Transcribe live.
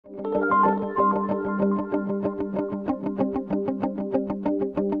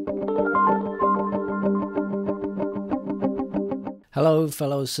Hello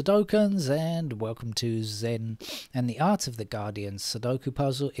fellow Sudokans and welcome to Zen and the Art of the Guardian Sudoku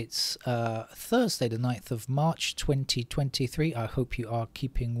puzzle. It's Thursday the 9th of March 2023. I hope you are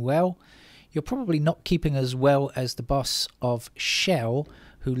keeping well. You're probably not keeping as well as the boss of Shell,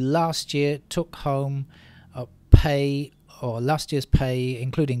 who last year took home last year's pay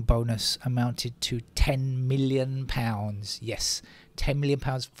including bonus amounted to £10 million. Yes, £10 million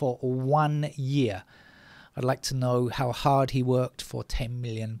for 1 year. I'd like to know how hard he worked for £10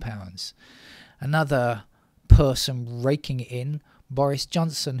 million. Another person raking it in, Boris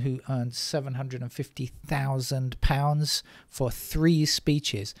Johnson, who earned £750,000 for 3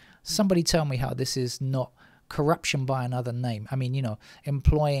 speeches. Somebody tell me how this is not corruption by another name. I mean, you know,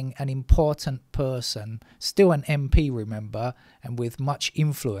 employing an important person, still an MP, remember, and with much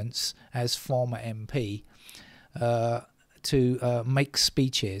influence as former MP, to make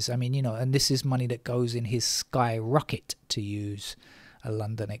speeches. I mean, you know, and this is money that goes in his skyrocket, to use a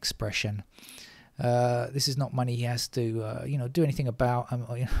London expression. This is not money he has to, you know, do anything about.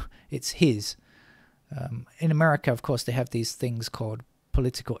 It's his. In America, of course, they have these things called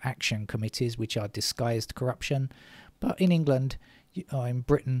political action committees, which are disguised corruption. But in England or in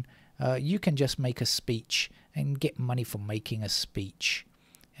Britain, you can just make a speech and get money for making a speech,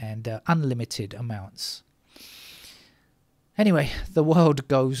 and unlimited amounts. Anyway, the world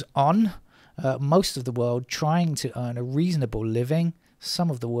goes on. Most of the world trying to earn a reasonable living. Some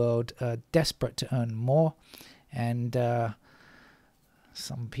of the world desperate to earn more. And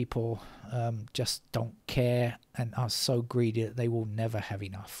some people just don't care and are so greedy that they will never have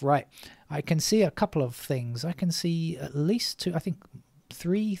enough. Right, I can see a couple of things. I can see at least 2, I think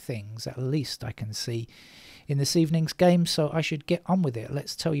 3 things at least I can see in this evening's game, so I should get on with it.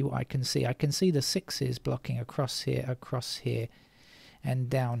 Let's tell you what I can see. I can see the 6s blocking across here, and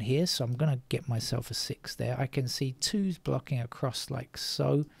down here, so I'm going to get myself a 6 there. I can see 2s blocking across like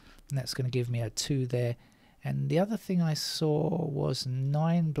so, and that's going to give me a 2 there. And the other thing I saw was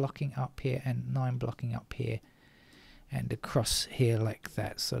 9 blocking up here and 9 blocking up here and across here like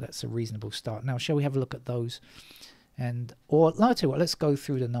that, so that's a reasonable start. Now, shall we have a look at those? And or I'll tell you what, let's go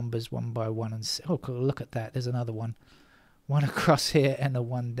through the numbers one by one and see. Oh, look at that, there's another one across here and a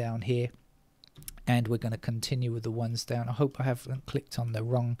 1 down here, and we're going to continue with the 1s down. I hope I haven't clicked on the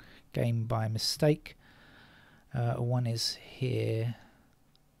wrong game by mistake. 1 is here,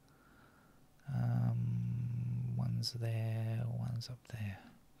 1's there, 1's up there.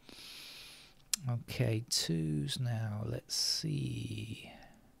 Okay, 2s now, let's see.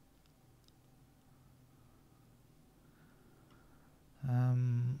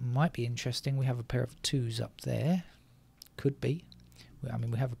 Might be interesting. We have a pair of 2s up there. Could be. I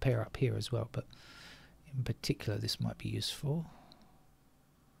mean, we have a pair up here as well, but in particular this might be useful.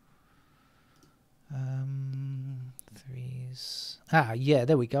 3s. Ah, yeah,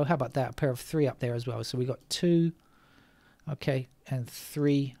 there we go. How about that? A pair of 3 up there as well. So we got 2, okay, and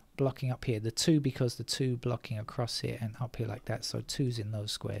 3 blocking up here. The 2 because the 2 blocking across here and up here like that. So 2's in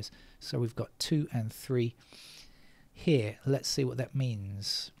those squares. So we've got 2 and 3 here. Let's see what that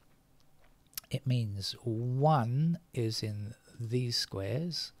means. It means 1 is in these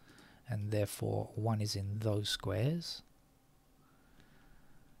squares, and therefore 1 is in those squares.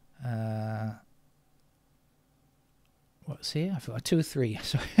 What's here? I forgot 2, 3.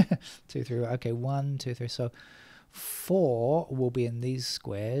 Sorry, 2, 3. Okay, 1, 2, 3. So 4 will be in these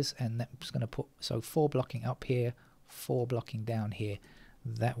squares, and that's going to put 4 blocking up here, 4 blocking down here.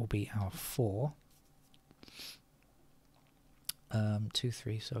 That will be our 4. 2,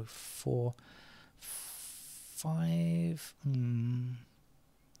 3. So 4, 5,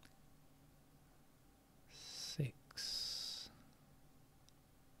 6,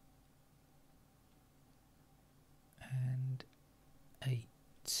 and 8.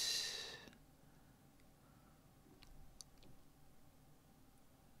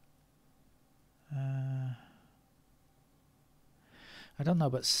 I don't know,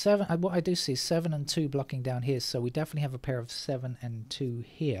 but 7. What I do see is 7 and 2 blocking down here, so we definitely have a pair of 7 and 2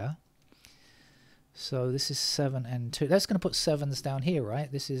 here. So this is 7 and 2. That's going to put 7s down here,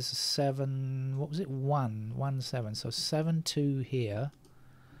 right? This is 7. What was it? 1, 1, 7. So 7, 2 here.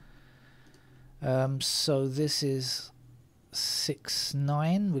 So this is 6,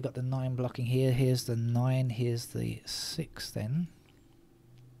 9. We've got the 9 blocking here. Here's the 9. Here's the 6 then.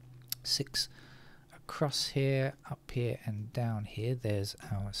 6 across here, up here, and down here. There's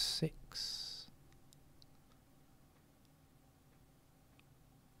our 6.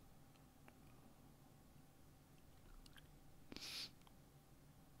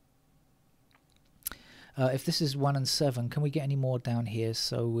 If this is 1 and 7, can we get any more down here?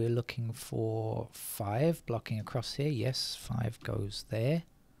 So we're looking for 5 blocking across here. Yes, 5 goes there.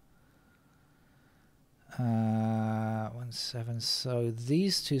 1, 7. So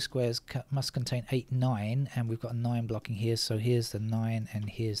these two squares must contain 8, 9, and we've got a 9 blocking here. So here's the 9 and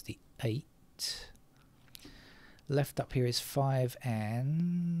here's the 8. Left up here is 5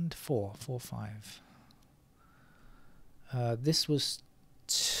 and 4. 4, 5. This was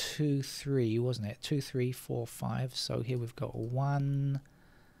 2, 3, wasn't it? 2, 3, 4, 5. So here we've got 1,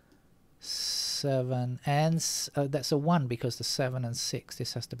 7, and that's a 1 because the 7 and 6.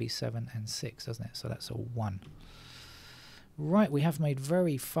 This has to be 7 and 6, doesn't it? So that's a 1. Right, we have made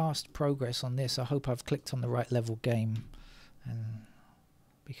very fast progress on this. I hope I've clicked on the right level game, and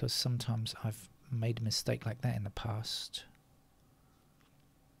because sometimes I've made a mistake like that in the past.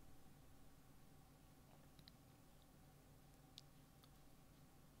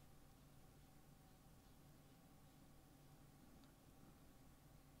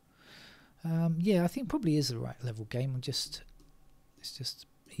 Yeah, I think probably is the right level game. It's just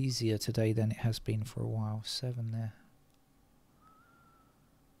easier today than it has been for a while. 7 there.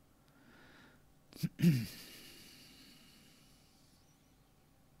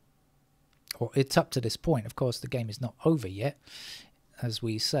 Well, it's up to this point. Of course, the game is not over yet. As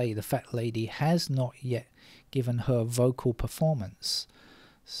we say, the fat lady has not yet given her vocal performance.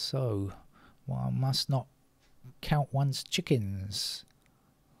 So, one must not count one's chickens.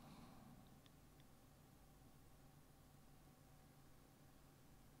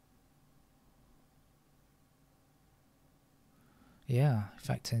 Yeah, in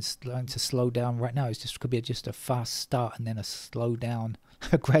fact, it's going to slow down right now. It's just could be just a fast start and then a slow down,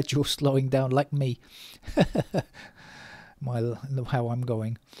 a gradual slowing down, like me. How I'm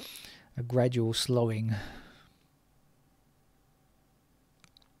going, a gradual slowing.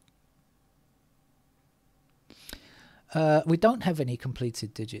 We don't have any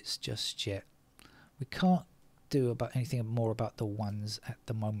completed digits just yet. We can't do about anything more about the ones at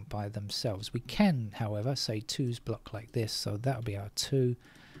the moment by themselves. We can, however, say 2's block like this, so that would be our 2,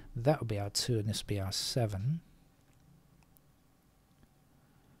 that would be our 2, and this would be our 7.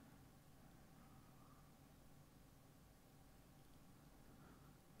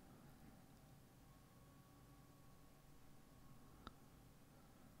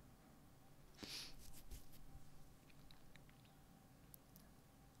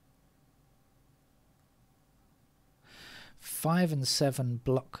 Five and 7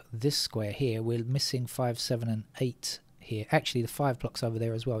 block this square here. We're missing 5, 7 and 8 here. Actually, the 5 blocks over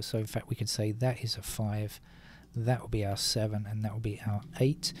there as well. So in fact, we could say that is a 5. That will be our 7 and that will be our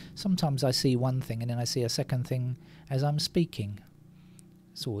 8. Sometimes I see one thing and then I see a second thing as I'm speaking.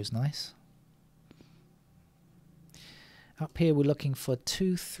 It's always nice. Up here we're looking for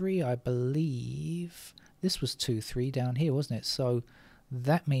 2, 3, I believe. This was 2, 3 down here, wasn't it? So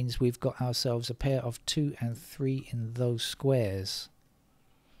that means we've got ourselves a pair of 2 and 3 in those squares.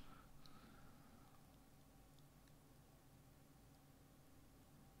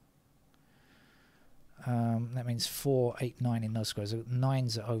 That means 4, 8, 9 in those squares.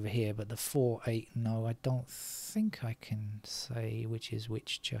 9's are over here, but the 4, 8, no, I don't think I can say which is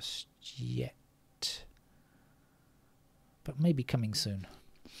which just yet. But maybe coming soon,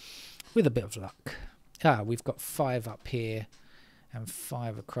 with a bit of luck. We've got 5 up here, and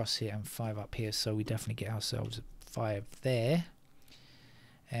 5 across here, and 5 up here, so we definitely get ourselves 5 there.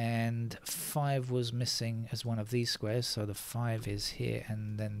 And 5 was missing as one of these squares, so the 5 is here,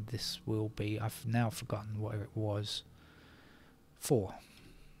 and then this will be, I've now forgotten what it was, 4.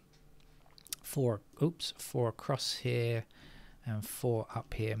 4 across here, and 4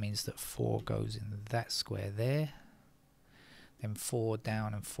 up here means that 4 goes in that square there. Then 4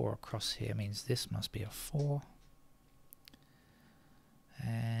 down and 4 across here means this must be a 4.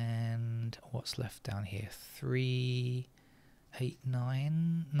 And what's left down here? 3, 8,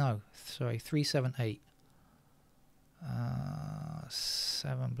 9. No, sorry, 3, 7, 8.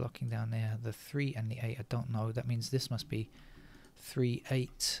 7 blocking down there. The 3 and the 8, I don't know. That means this must be 3,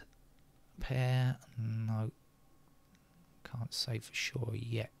 8 pair. No, can't say for sure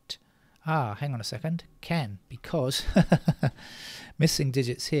yet. Hang on a second. Can, because missing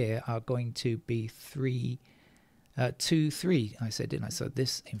digits here are going to be 3, 2, 3. I said, didn't I? So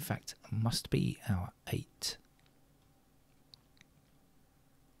this, in fact, must be our 8.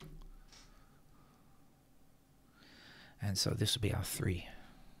 And so this will be our 3.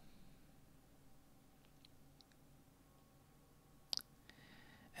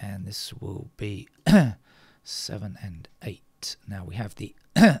 And this will be 7 and 8. Now we have the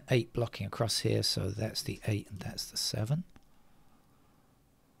 8 blocking across here, so that's the 8 and that's the 7.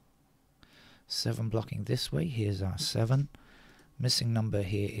 7 blocking this way. Here's our 7. Missing number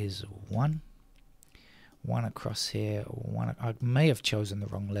here is 1. 1 across here. 1. I may have chosen the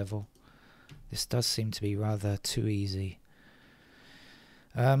wrong level. This does seem to be rather too easy.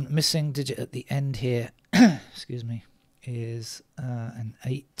 Missing digit at the end here, excuse me, is an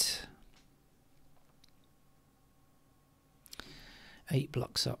 8. 8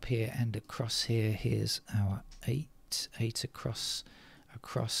 blocks up here and across here. Here's our 8. 8 across,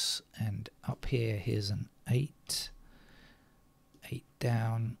 and up here. Here's an 8. 8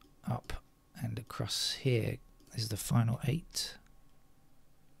 down, up, and across here is the final 8.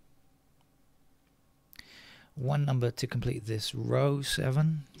 1 number to complete this row,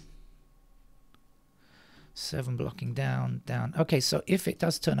 7. 7 blocking down, down. Okay, so if it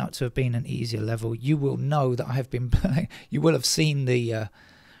does turn out to have been an easier level, you will know that I have been playing. You will have seen the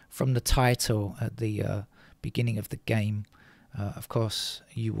from the title at the beginning of the game. Of course,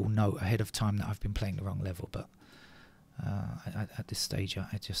 you will know ahead of time that I've been playing the wrong level, but at this stage,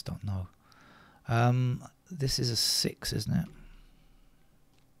 I just don't know. This is a 6, isn't it?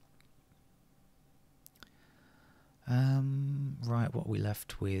 Right, what are we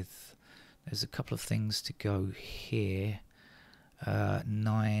left with? There's a couple of things to go here.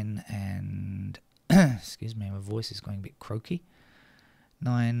 9 and excuse me, my voice is going a bit croaky.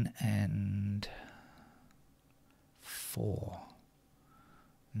 9 and 4.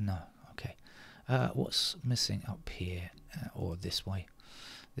 No, okay. What's missing up here or this way?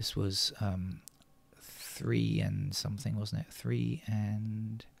 This was 3 and something, wasn't it? 3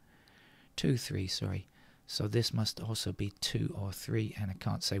 and 2, 3. Sorry. So this must also be 2 or 3, and I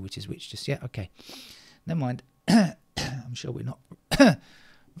can't say which is which just yet. Okay, never mind. I'm sure we're not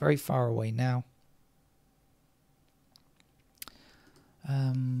very far away now.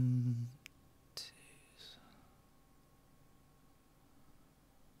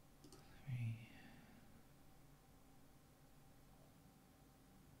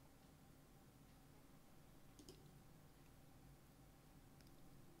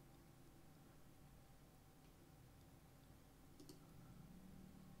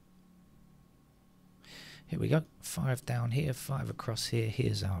 Here we go, 5 down here, 5 across here.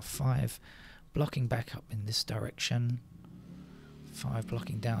 Here's our 5, blocking back up in this direction. 5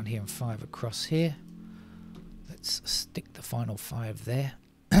 blocking down here and 5 across here. Let's stick the final 5 there.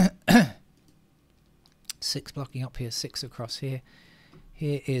 6 blocking up here, 6 across here.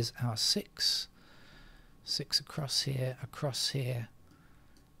 Here is our 6. 6 across here,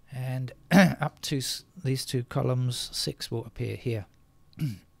 and up to these 2 columns, 6 will appear here.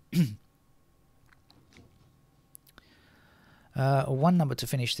 1 number to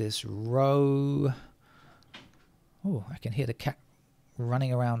finish this row. Oh, I can hear the cat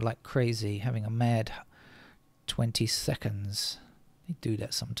running around like crazy, having a mad 20 seconds. They do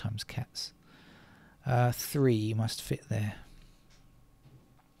that sometimes, cats. 3 must fit there.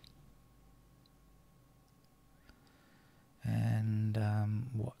 And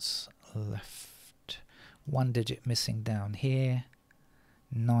what's left? 1 digit missing down here.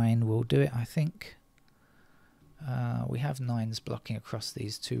 9 will do it, I think. We have 9s blocking across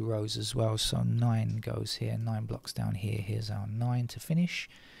these 2 rows as well, so 9 goes here, 9 blocks down here. Here's our 9 to finish.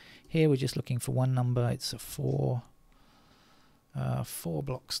 Here we're just looking for 1 number, it's a 4. 4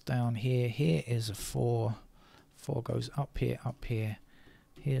 blocks down here. Here is a 4. 4 goes up here, up here.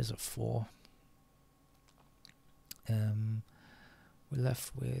 Here's a 4. We're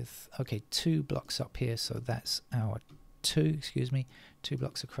left with, okay, 2 blocks up here, so that's our 2, excuse me. 2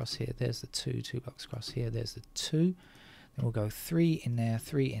 blocks across here, there's the 2. 2 blocks across here, there's the 2. Then we'll go 3 in there,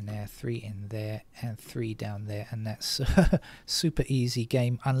 3 in there, 3 in there, and 3 down there, and that's a super easy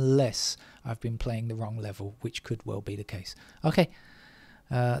game, unless I've been playing the wrong level, which could well be the case. Okay,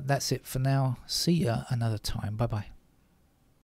 that's it for now. See ya another time. Bye bye.